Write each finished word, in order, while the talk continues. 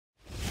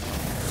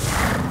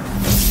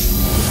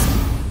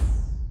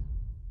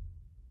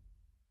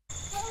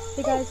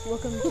Hey guys,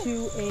 welcome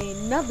to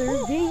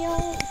another video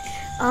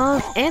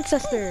of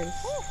Ancestors.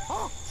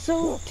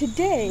 So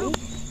today,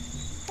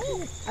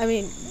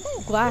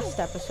 last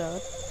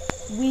episode,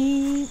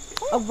 we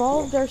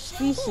evolved our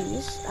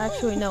species.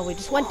 Actually, no, we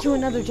just went to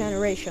another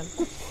generation.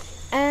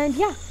 And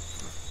yeah,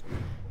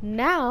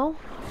 now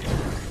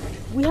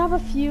we have a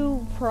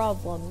few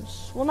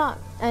problems. Well, not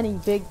any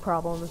big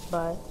problems,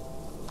 but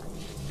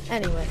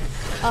anyway,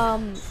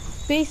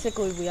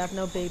 basically we have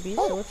no babies,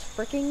 so it's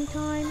freaking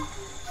time.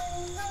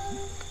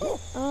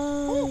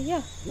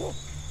 Yeah.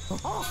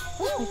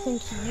 I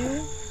think you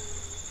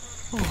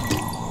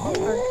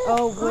are,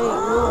 oh wait,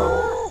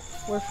 whoa.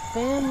 We're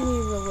family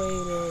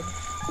related.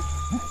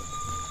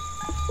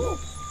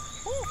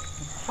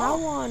 How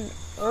on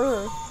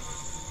earth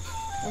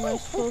am I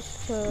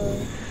supposed to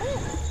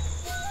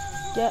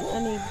get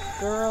any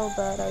girl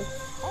that I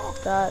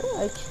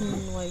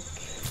can, like,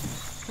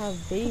 have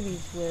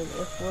babies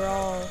with if we're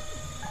all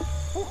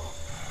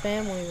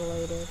family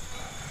related?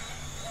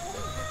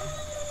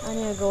 I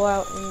need to go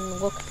out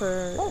and look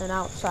for an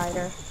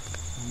outsider.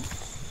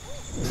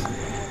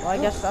 Well, I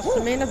guess that's the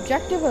main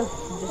objective of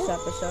this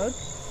episode.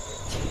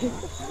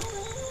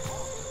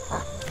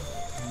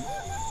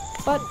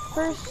 But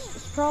first,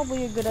 it's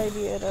probably a good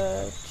idea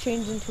to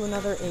change into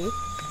another ape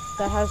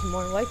that has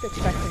more life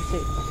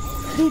expectancy.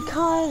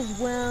 Because,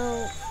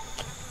 well,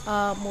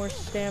 more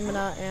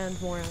stamina and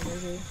more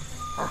energy.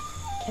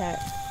 Okay.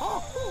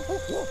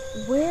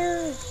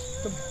 Where's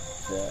the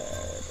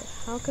bed?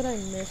 How could I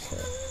miss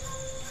it?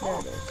 There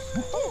it is.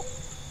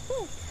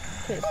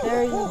 Okay,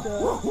 there you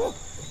go.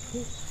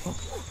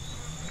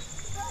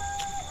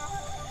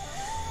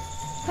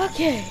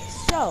 Okay,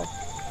 so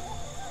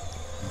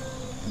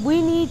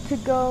we need to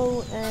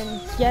go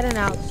and get an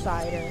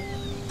outsider.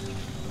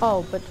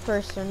 Oh, but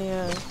first I need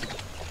to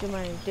do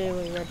my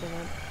daily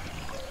regimen.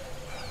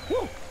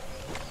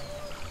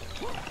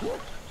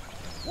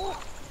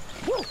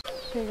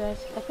 Okay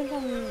guys, I think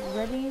I'm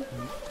ready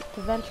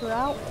to venture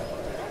out.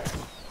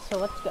 So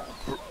let's go.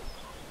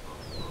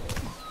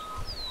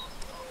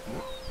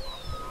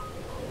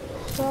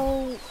 So,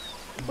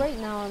 right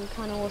now I'm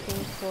kind of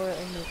looking for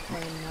a new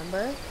clan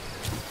member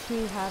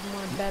to have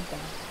more bed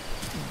bank.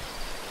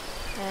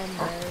 And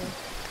there's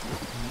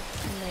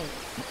snake.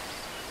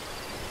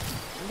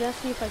 Let's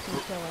see if I can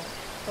kill it.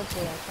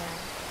 Hopefully I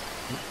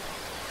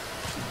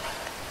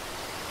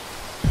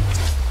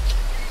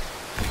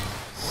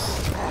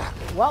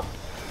can. Well,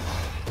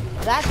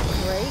 that's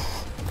great.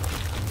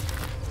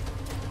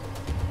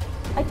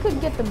 I could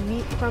get the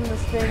meat from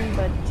this thing,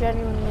 but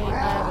genuinely I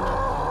have enough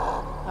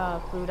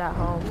food at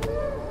home,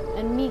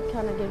 and meat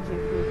kind of gives you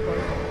food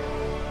poisoning.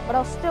 But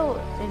I'll still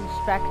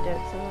inspect it,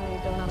 so then you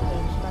don't have to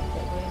inspect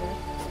it later.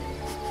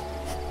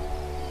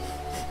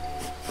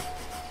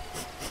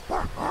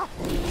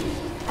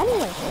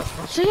 Anyway,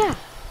 so yeah,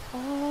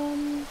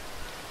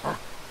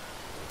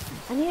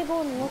 I need to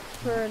go and look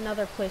for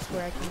another place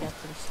where I can get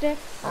some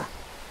sticks.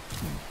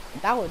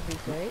 That would be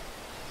great.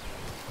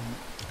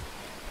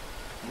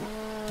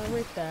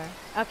 Right there.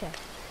 Okay.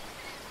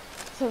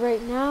 So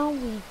right now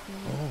we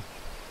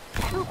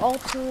can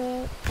alter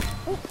it.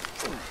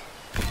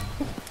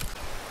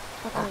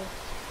 Okay.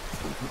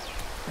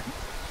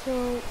 So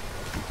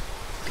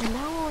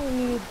now all I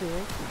need to do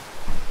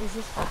is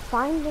just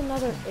find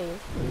another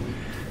ape.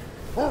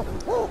 But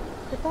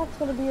that's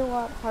gonna be a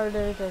lot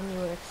harder than you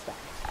would expect.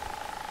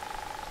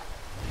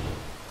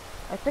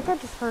 I think I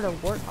just heard a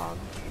warthog.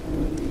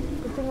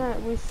 Good thing I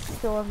at least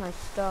still have my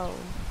stone.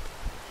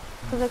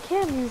 Because I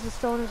can use the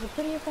stone as a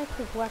pretty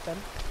effective weapon.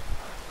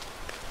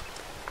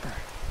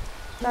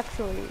 It's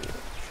actually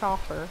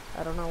chopper.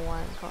 I don't know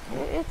why I'm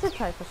calling it. It's a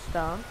type of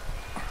stone.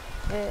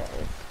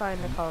 It's fine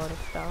to call it a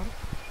stone.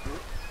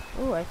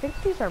 Ooh, I think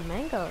these are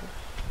mangoes.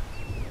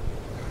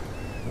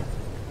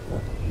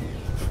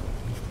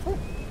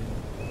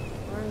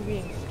 I'm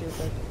being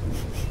stupid.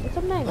 It's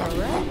a mango,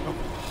 right?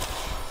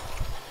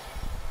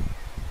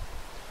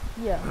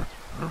 Yeah.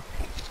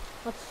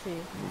 Let's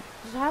see.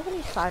 Does it have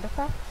any side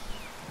effects?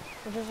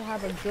 Or does it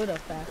have a good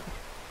effect?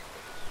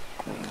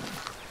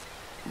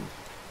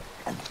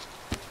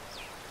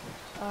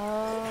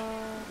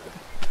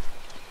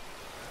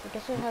 I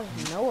guess it has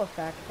no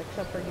effect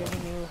except for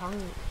giving you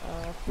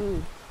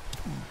food.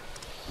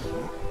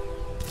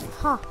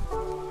 Huh.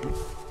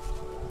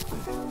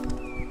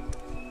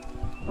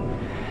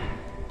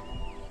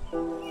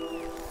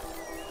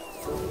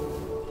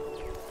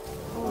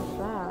 What was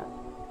that?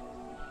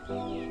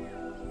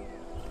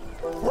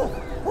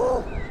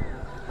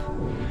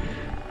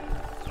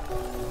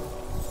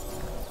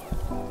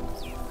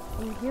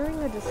 I'm hearing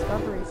a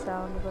discovery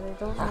sound, but I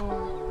don't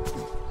know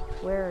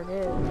where it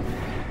is.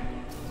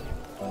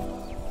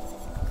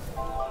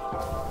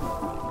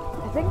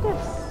 I think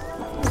it's...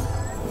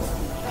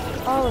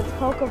 Oh, it's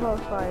Kokomo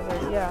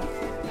fiber, yeah.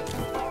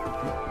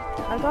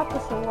 I got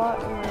this a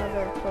lot in my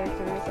other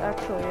playthroughs,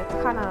 actually. It's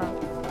kind of...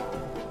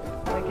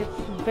 like, it's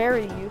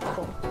very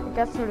useful. It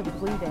gets rid of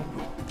bleeding.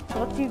 So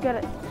let's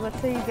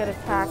say you get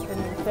attacked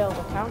and you fail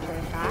to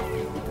counterattack.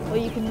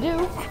 What you can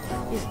do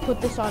is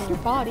put this on your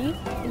body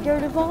and get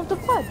rid of all the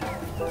blood.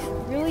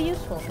 Really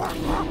useful.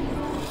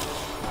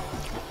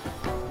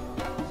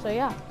 So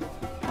yeah.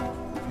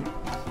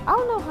 I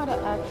don't know how to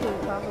actually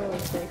properly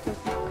say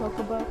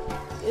Kokobo.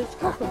 It's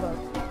Kokobo.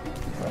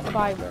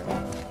 Fiber.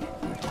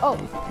 Oh,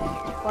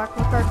 black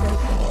carcass.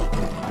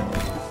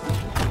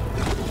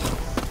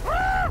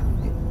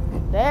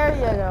 There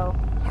you go.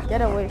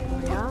 Get away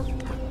from me, huh?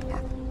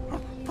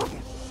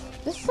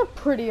 This is a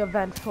pretty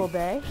eventful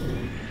day.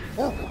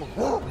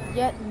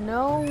 Yet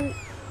no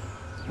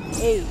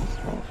aid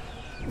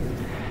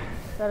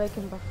that I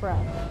can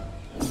befriend.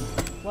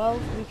 Well,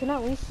 we can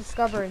at least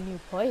discover a new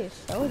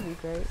place. That would be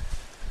great.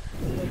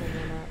 Wait a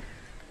minute.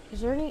 Is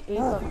there any ape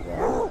up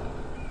there?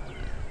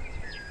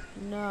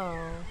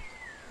 No.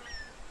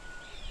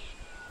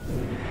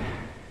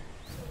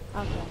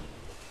 Okay.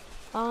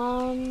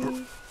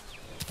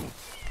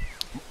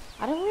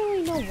 I don't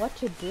really know what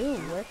to do.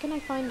 Where can I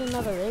find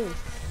another ape?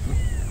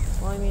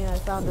 Well, I mean, I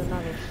found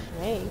another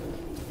snake.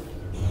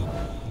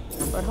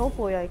 But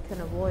hopefully I can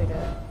avoid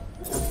it.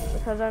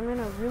 Because I'm in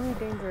a really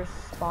dangerous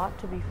spot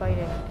to be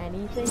fighting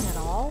anything at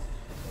all.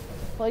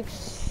 Like,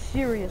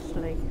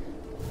 seriously.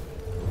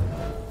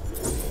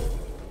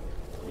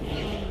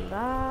 And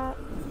that.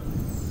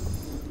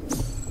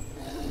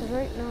 Because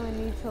right now I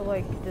need to,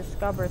 like,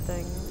 discover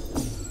things.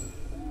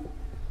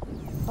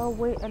 Oh,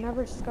 wait, I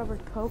never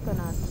discovered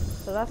coconuts.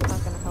 So that's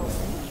not going to help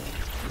me.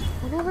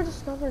 I never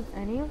discovered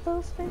any of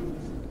those things.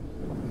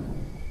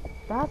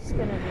 That's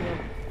going to be a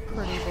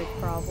pretty big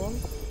problem.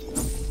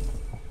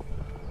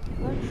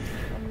 What's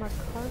my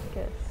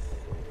carcass?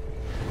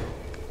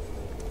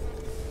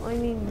 Well, I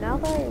mean, now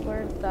that I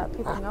learned that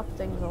picking up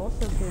things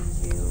also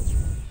gives you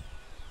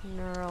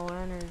neural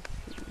energy.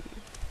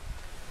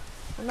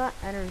 Well, not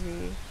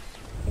energy.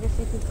 I guess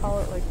you could call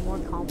it like more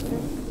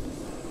confidence.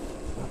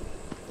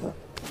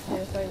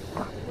 Okay, if I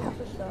pick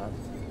this up.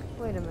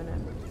 Wait a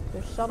minute.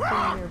 There's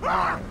something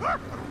nearby.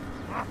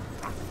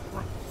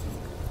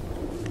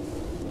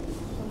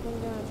 Something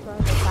gonna try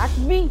to attack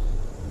me!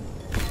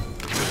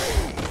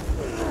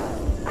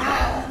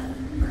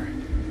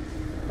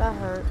 That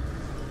hurt.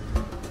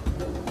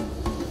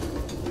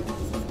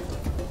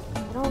 I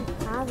don't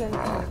have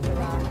anything for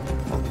that.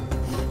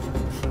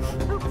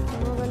 I don't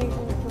have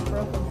anything for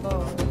broken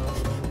bone.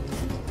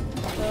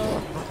 So,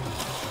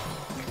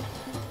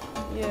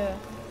 yeah,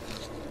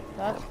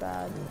 that's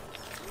bad.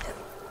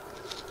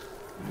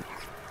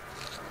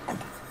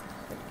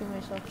 Let's give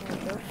myself more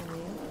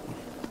dopamine.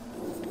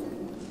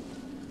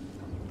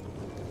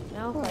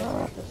 Now if I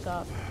pick this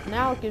up,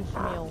 now it gives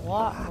me a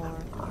lot more.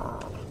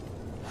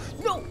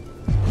 No!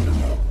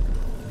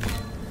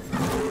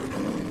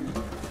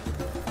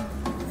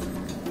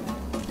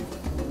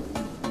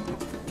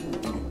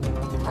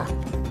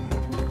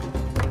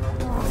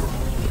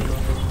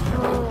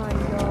 Oh my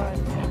god.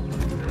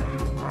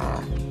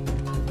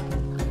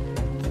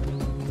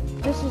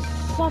 This is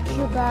such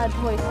a bad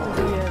place to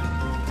be in.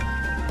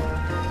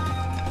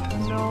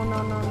 No,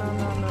 no, no, no,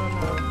 no, no,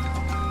 no.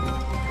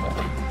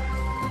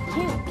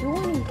 Can't do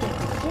anything.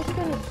 It's just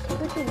gonna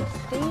freaking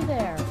stay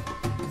there.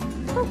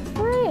 What the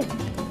frick?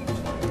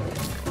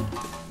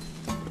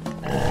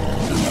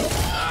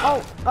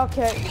 Oh,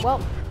 okay.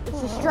 Well,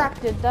 it's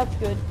distracted. That's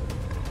good.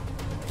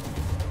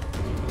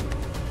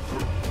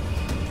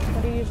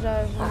 Gotta use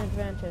that as an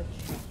advantage.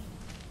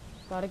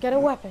 Gotta get a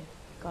weapon.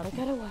 Gotta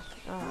get a weapon.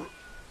 Oh.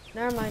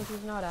 Never mind,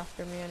 he's not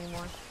after me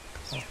anymore.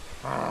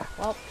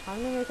 Well, time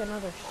to make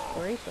another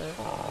scraper.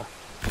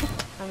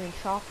 I mean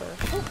chopper.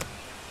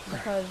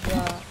 Because,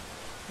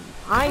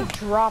 I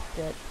dropped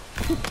it.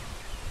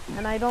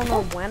 And I don't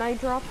know when I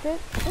dropped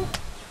it.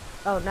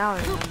 Oh, now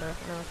I remember.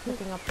 When I was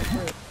picking up the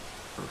fruit.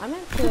 I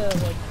meant to,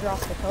 like, drop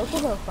the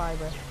cocoa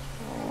fiber.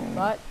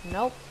 But,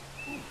 nope.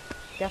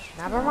 Just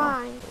never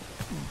mind.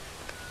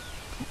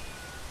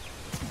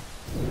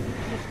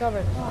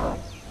 Discovered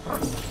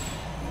this.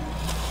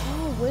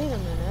 Oh, wait a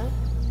minute.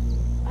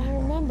 I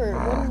remember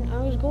when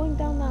I was going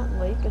down that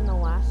lake in the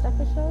last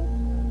episode.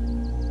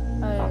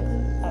 I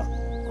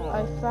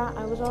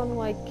was on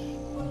like,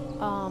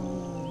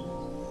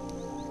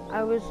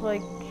 I was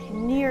like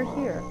near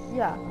here.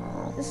 Yeah,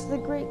 this is the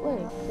Great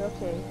Lake.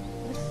 Okay,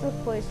 this is the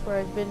place where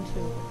I've been to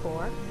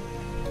before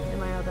in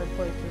my other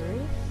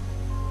playthroughs.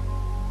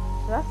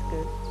 So that's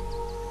good.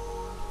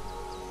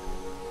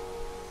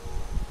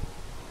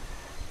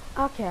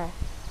 Okay.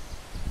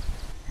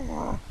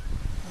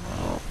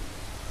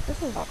 This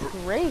is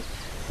great.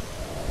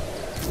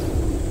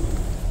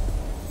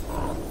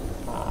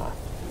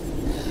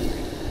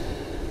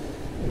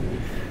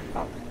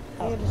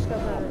 We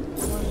discovered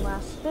one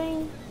last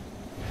thing.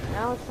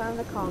 Now it's time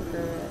to conquer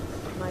it.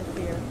 My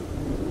fear.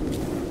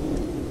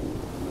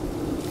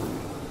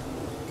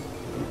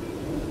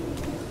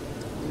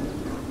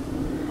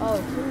 Oh,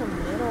 it's in the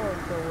middle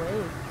of the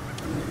lake.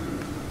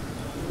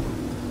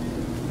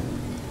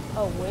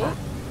 Oh, wait.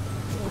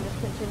 We'll just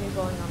continue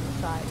going on the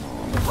side.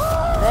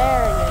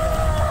 There you go.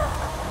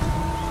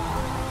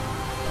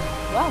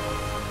 Wow,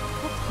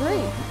 that's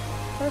great.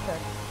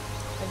 perfect.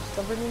 I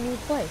discovered a new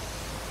place.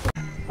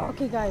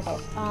 Okay guys,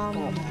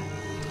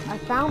 I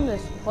found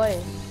this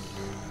place.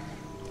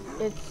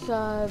 It's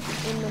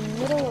in the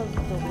middle of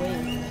the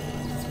lake.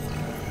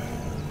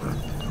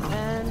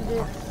 And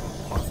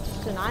it's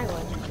just an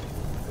island.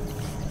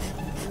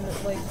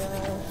 Like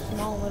a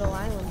small little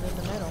island in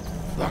the middle.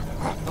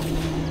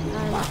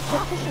 And it's a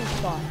fishing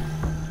spot.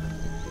 I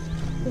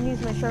can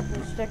use my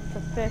sharpened stick to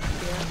fish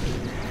here.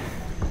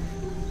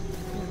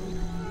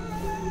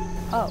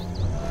 Oh.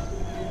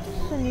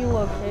 It's a new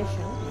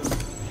location.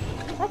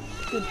 That's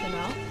good to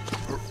know.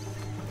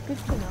 Good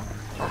to know.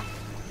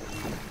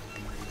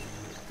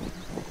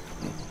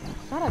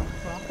 Is that a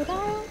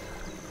crocodile?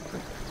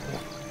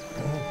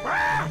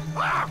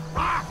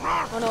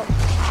 Oh no.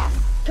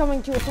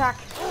 Coming to attack.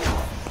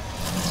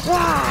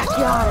 Ah,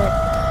 got it.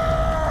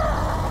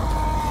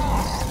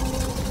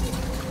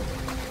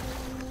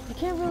 You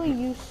can't really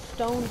use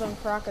stones on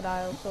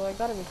crocodiles, so I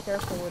gotta be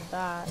careful with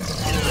that.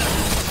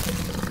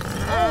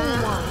 Oh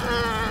my.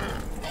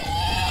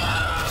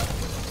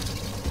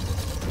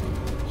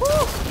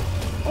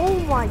 Oh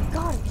my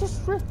god, it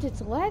just ripped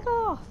its leg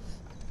off.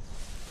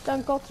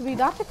 Don't got to be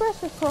that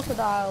aggressive,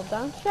 crocodile,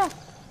 don't ya?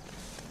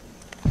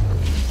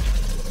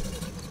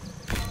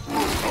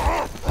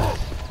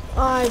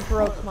 I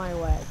broke my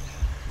leg.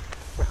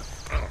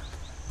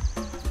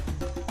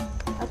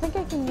 I think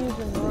I can use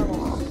a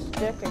normal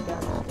stick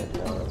against it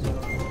though.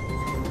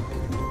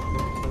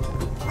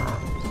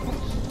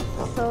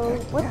 So,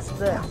 what's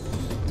this?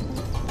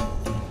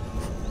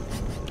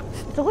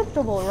 It's a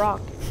liftable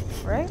rock,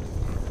 right?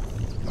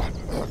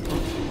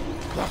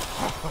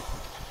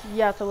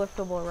 Yeah, it's a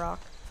liftable rock.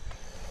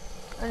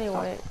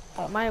 Anyway,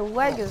 my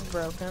leg is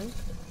broken.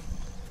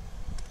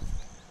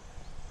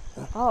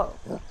 Oh.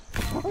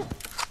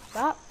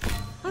 That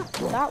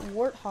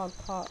warthog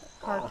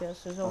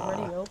carcass is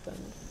already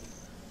opened.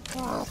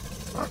 How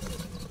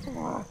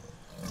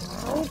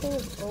would they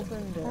have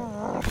opened it?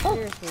 Like,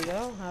 seriously, they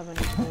don't have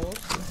any tools.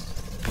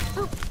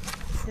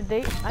 Did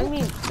they? I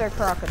mean, they're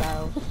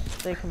crocodiles.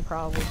 They can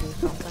probably do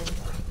something.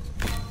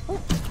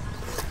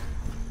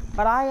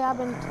 But I have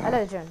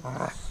intelligence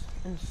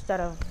instead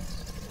of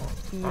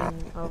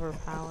being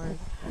overpowered.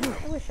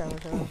 I wish I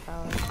was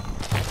overpowered.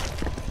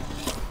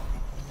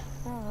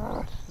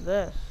 What's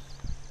this?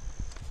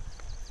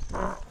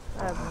 I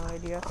have no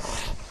idea.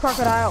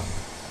 Crocodile!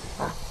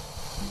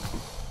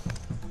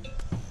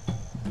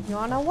 You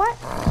wanna know what?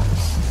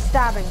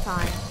 Stabbing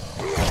time.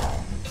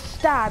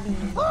 Stabby.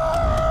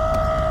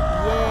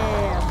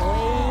 Yeah, boy.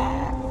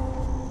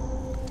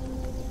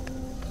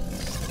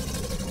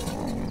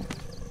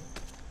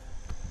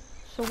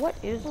 So what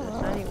is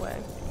this anyway?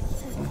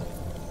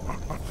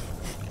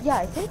 Yeah,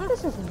 I think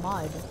this is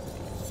mud,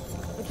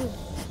 which is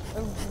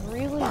a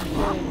really good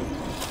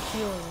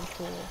healing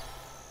tool.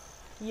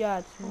 Yeah,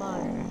 it's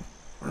mud.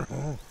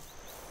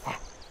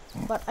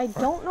 But I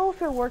don't know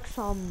if it works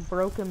on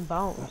broken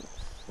bones.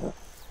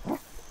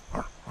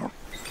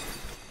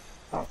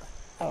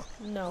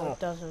 No, it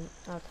doesn't.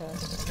 Okay.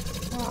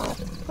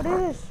 But it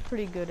is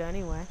pretty good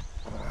anyway.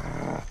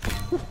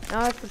 Now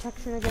I have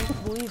protection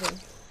against bleeding.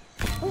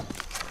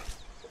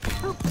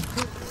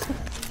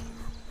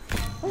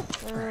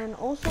 And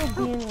also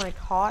being like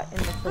hot in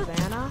the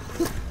savannah.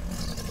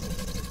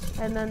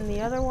 And then the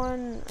other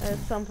one is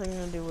something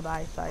to do with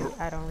eyesight.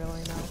 I don't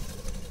really know.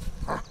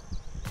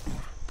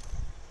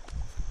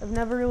 I've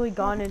never really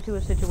gone into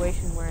a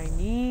situation where I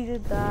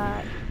needed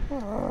that.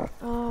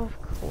 Oh,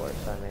 of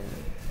course, I mean,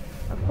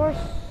 of course,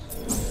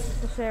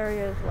 this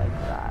area is like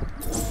that.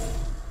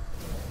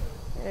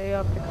 You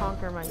have to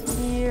conquer my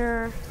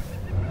fear.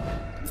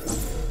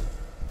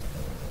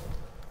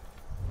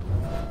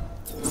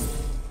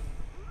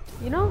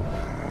 You know?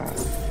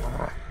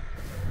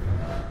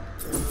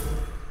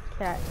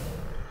 Okay.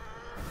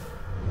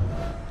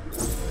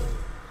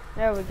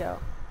 There we go.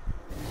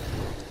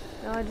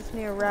 Now I just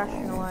need to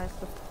rationalize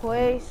the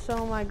place.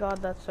 Oh my god,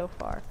 that's so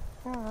far.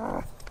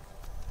 How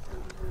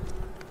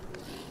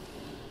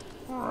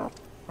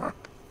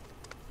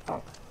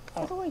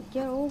do I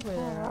get over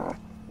there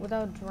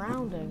without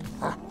drowning?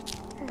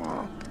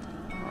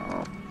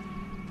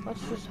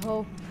 Let's just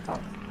hope.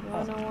 You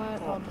know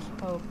what? I'll just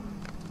hope.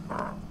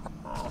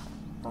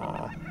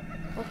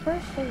 Well,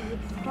 first I would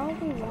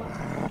probably want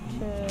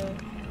to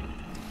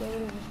get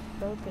rid of this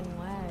broken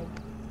leg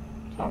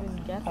to even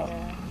get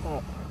there.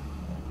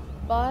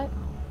 But,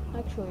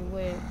 actually,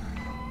 wait.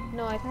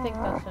 No, I think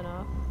that's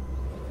enough.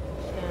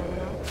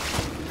 Stamina.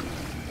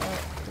 But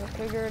we'll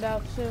figure it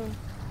out soon.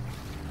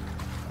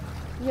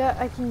 Yeah,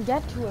 I can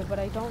get to it, but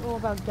I don't know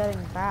about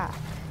getting back.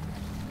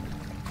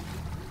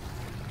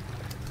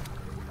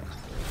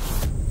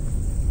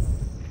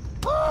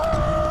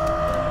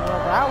 Well,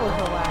 that was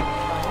a lag spike.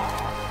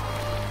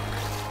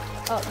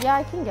 Oh, yeah,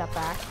 I can get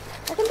back.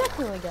 I can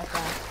definitely get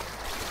back.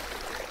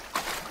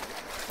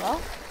 Well,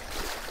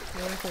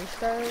 we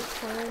started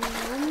playing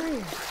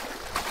memory.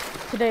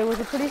 Today was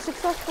a pretty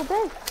successful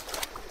day.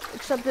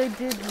 Except I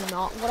did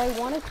not what I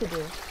wanted to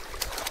do.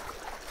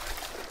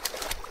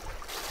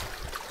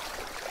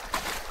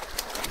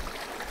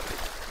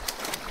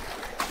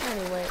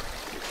 Anyway,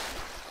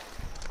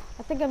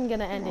 I think I'm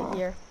gonna end it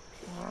here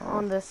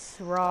on this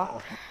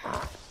rock.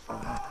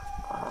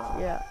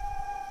 Yeah.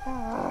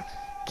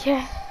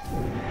 Okay.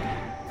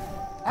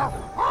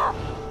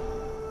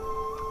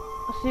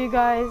 I'll see you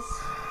guys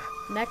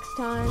next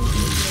time in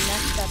the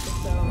next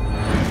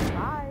episode.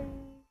 Bye.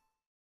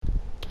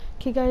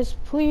 Okay, guys,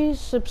 please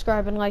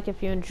subscribe and like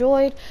if you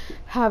enjoyed.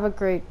 Have a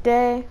great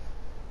day.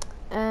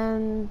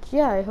 And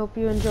yeah, I hope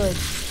you enjoyed.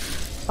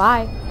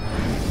 Bye.